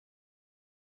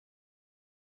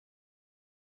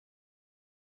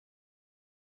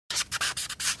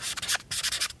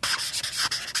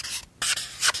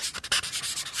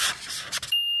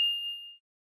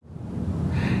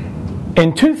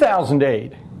In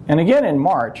 2008, and again in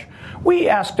March, we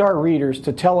asked our readers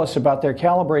to tell us about their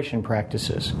calibration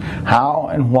practices, how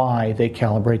and why they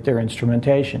calibrate their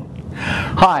instrumentation.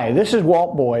 Hi, this is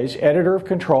Walt Boyes, editor of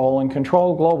Control and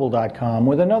ControlGlobal.com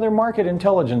with another market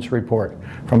intelligence report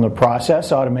from the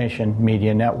Process Automation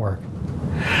Media Network.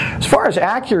 As far as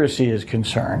accuracy is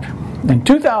concerned, in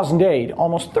 2008,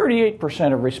 almost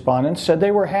 38% of respondents said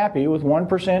they were happy with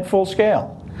 1% full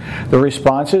scale. The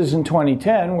responses in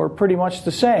 2010 were pretty much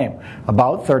the same,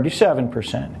 about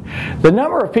 37%. The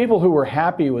number of people who were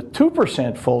happy with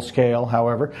 2% full scale,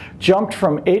 however, jumped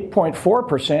from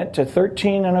 8.4% to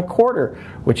 13.25%,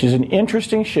 which is an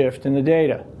interesting shift in the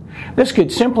data. This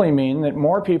could simply mean that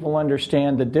more people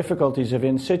understand the difficulties of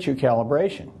in situ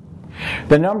calibration.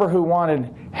 The number who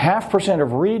wanted 0.5%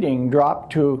 of reading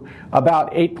dropped to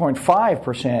about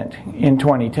 8.5% in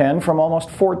 2010 from almost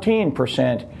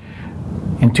 14%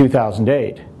 in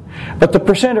 2008. But the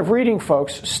percent of reading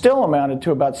folks still amounted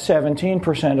to about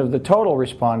 17% of the total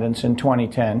respondents in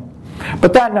 2010,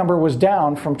 but that number was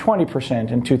down from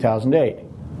 20% in 2008.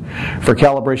 For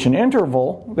calibration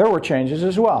interval, there were changes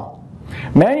as well.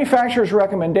 Manufacturer's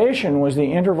recommendation was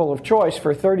the interval of choice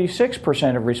for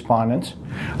 36% of respondents,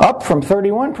 up from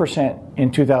 31%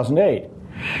 in 2008.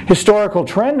 Historical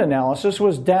trend analysis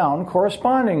was down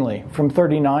correspondingly from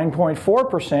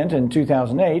 39.4% in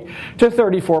 2008 to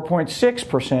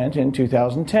 34.6% in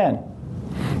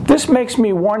 2010. This makes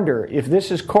me wonder if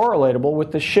this is correlatable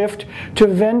with the shift to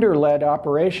vendor-led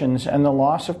operations and the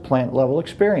loss of plant-level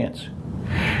experience.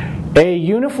 A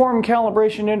uniform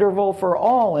calibration interval for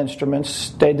all instruments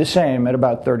stayed the same at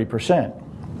about 30%.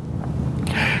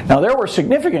 Now, there were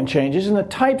significant changes in the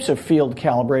types of field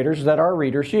calibrators that our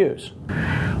readers use.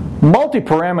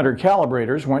 Multi-parameter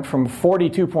calibrators went from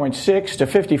 42.6 to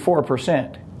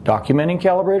 54%. Documenting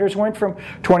calibrators went from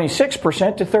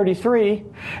 26% to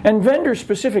 33%, and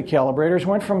vendor-specific calibrators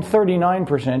went from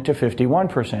 39% to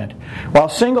 51%, while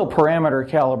single-parameter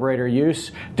calibrator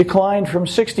use declined from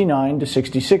 69% to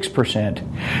 66%,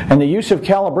 and the use of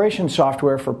calibration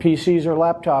software for PCs or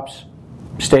laptops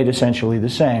stayed essentially the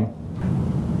same.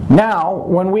 Now,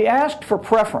 when we asked for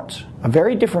preference, a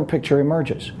very different picture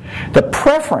emerges. The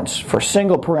preference for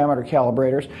single-parameter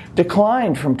calibrators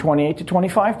declined from 28% to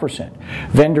 25%.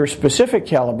 Vendor-specific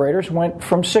calibrators went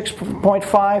from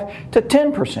 6.5% to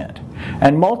 10%.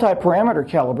 And multi-parameter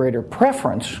calibrator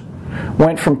preference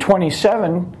went from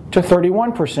 27% to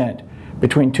 31%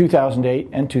 between 2008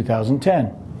 and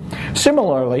 2010.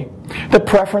 Similarly, the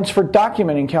preference for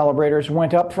documenting calibrators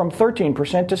went up from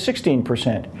 13% to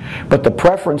 16%, but the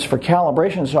preference for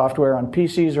calibration software on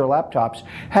PCs or laptops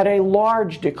had a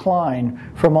large decline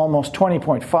from almost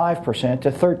 20.5%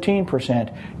 to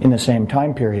 13% in the same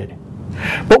time period.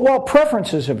 But while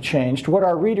preferences have changed, what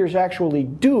our readers actually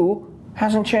do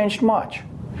hasn't changed much.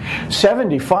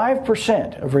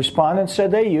 75% of respondents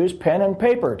said they use pen and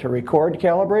paper to record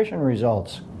calibration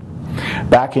results.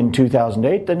 Back in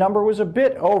 2008, the number was a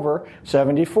bit over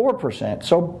 74%,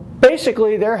 so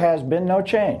basically there has been no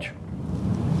change.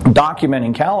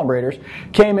 Documenting calibrators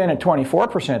came in at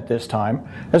 24% this time,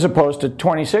 as opposed to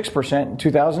 26% in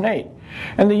 2008.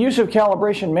 And the use of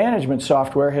calibration management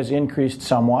software has increased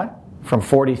somewhat, from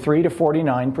 43% to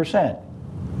 49%.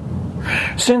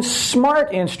 Since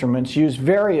smart instruments use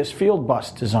various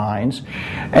Fieldbus designs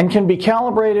and can be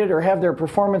calibrated or have their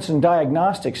performance and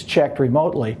diagnostics checked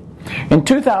remotely, in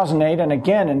 2008 and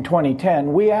again in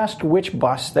 2010, we asked which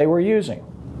bus they were using.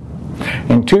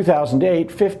 In 2008,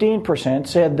 15%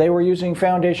 said they were using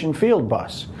Foundation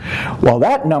Fieldbus, while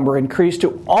that number increased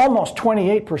to almost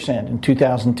 28% in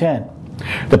 2010.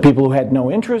 The people who had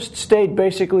no interest stayed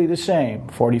basically the same,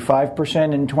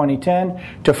 45% in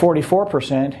 2010 to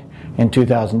 44% in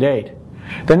 2008.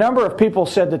 The number of people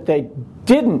said that they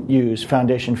didn't use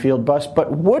Foundation Fieldbus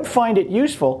but would find it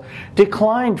useful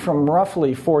declined from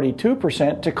roughly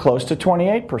 42% to close to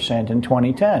 28% in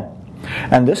 2010.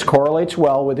 And this correlates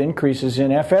well with increases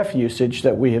in FF usage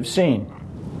that we have seen.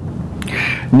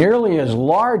 Nearly as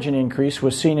large an increase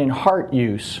was seen in heart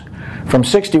use, from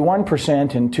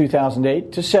 61% in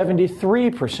 2008 to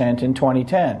 73% in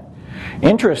 2010.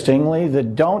 Interestingly, the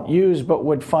don't use but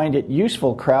would find it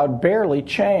useful crowd barely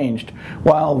changed,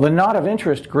 while the not of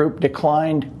interest group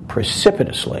declined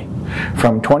precipitously,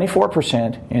 from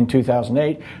 24% in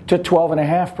 2008 to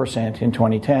 12.5% in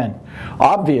 2010.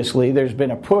 Obviously, there's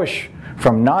been a push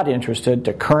from not interested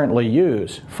to currently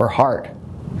use for heart.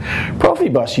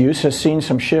 Profibus use has seen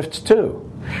some shifts too.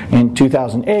 In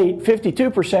 2008,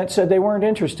 52% said they weren't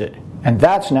interested. and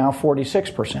that's now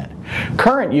 46%.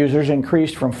 Current users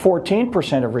increased from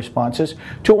 14% of responses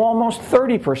to almost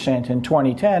 30% in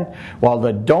 2010, while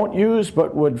the don't use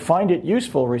but would find it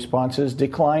useful responses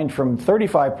declined from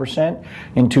 35%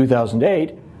 in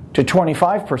 2008 to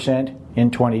 25%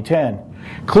 in 2010.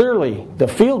 Clearly, the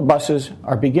field buses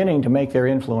are beginning to make their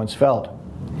influence felt.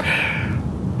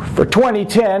 For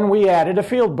 2010, we added a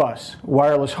Fieldbus,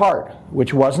 wireless HART,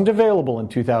 which wasn't available in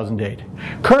 2008.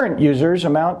 Current users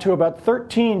amount to about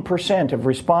 13% of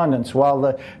respondents, while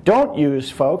the don't use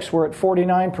folks were at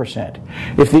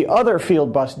 49%. If the other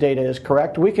Fieldbus data is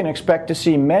correct, we can expect to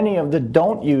see many of the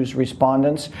don't use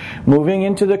respondents moving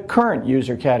into the current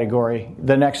user category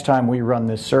the next time we run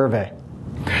this survey.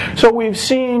 So we've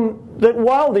seen that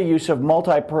while the use of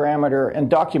multi-parameter and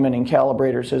documenting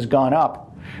calibrators has gone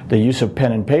up, the use of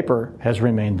pen and paper has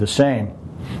remained the same.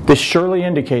 This surely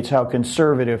indicates how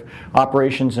conservative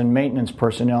operations and maintenance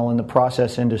personnel in the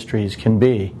process industries can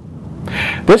be.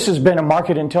 This has been a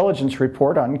Market Intelligence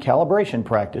Report on calibration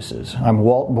practices. I'm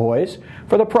Walt Boyes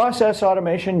for the Process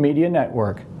Automation Media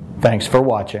Network. Thanks for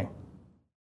watching.